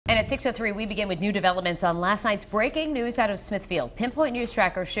At 6:03, we begin with new developments on last night's breaking news out of Smithfield. Pinpoint News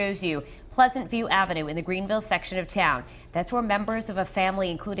Tracker shows you Pleasant View Avenue in the Greenville section of town. That's where members of a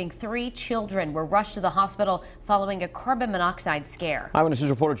family, including 3 children, were rushed to the hospital following a carbon monoxide scare. Eyewitness News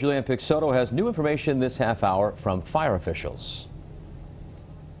reporter Julianne Peixoto has new information this half hour from fire officials.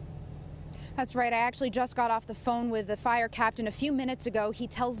 That's right. I actually just got off the phone with the fire captain a few minutes ago. He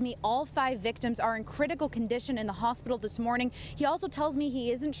tells me all 5 victims are in critical condition in the hospital this morning. He also tells me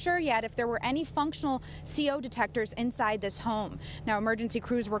he isn't sure yet if there were any functional CO detectors inside this home. Now, emergency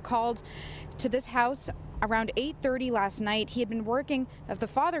crews were called to this house around 8:30 last night. The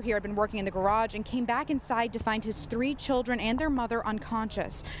father here had been working in the garage and came back inside to find his 3 children and their mother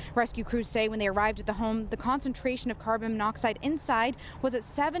unconscious. Rescue crews say when they arrived at the home, the concentration of carbon monoxide inside was at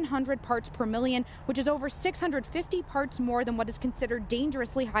 700 parts per million, which is over 650 parts more than what is considered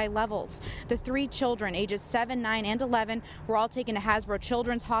dangerously high levels. The 3 children, ages 7, 9, and 11, were all taken to Hasbro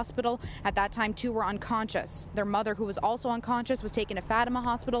Children's Hospital. At that time, 2 were unconscious. Their mother, who was also unconscious, was taken to Fatima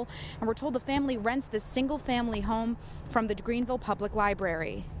Hospital, and we're told the family rents this single-family home from the Greenville Public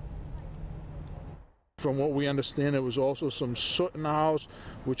Library. From what we understand, there was also some soot in the house,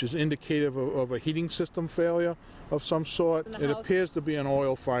 which is indicative of a heating system failure of some sort. It appears to be an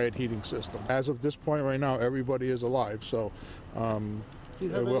oil-fired heating system. As of this point right now, everybody is alive, so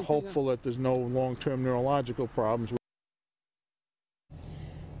we're hopeful that there's no long-term neurological problems.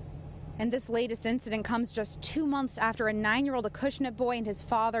 And this latest incident comes just 2 months after a 9-year-old Acushnet boy and his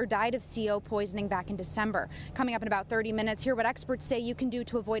father died of CO poisoning back in December. Coming up in about 30 minutes, hear what experts say you can do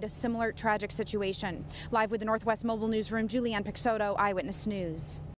to avoid a similar tragic situation. Live with the Northwest Mobile Newsroom, Julianne Peixoto, Eyewitness News.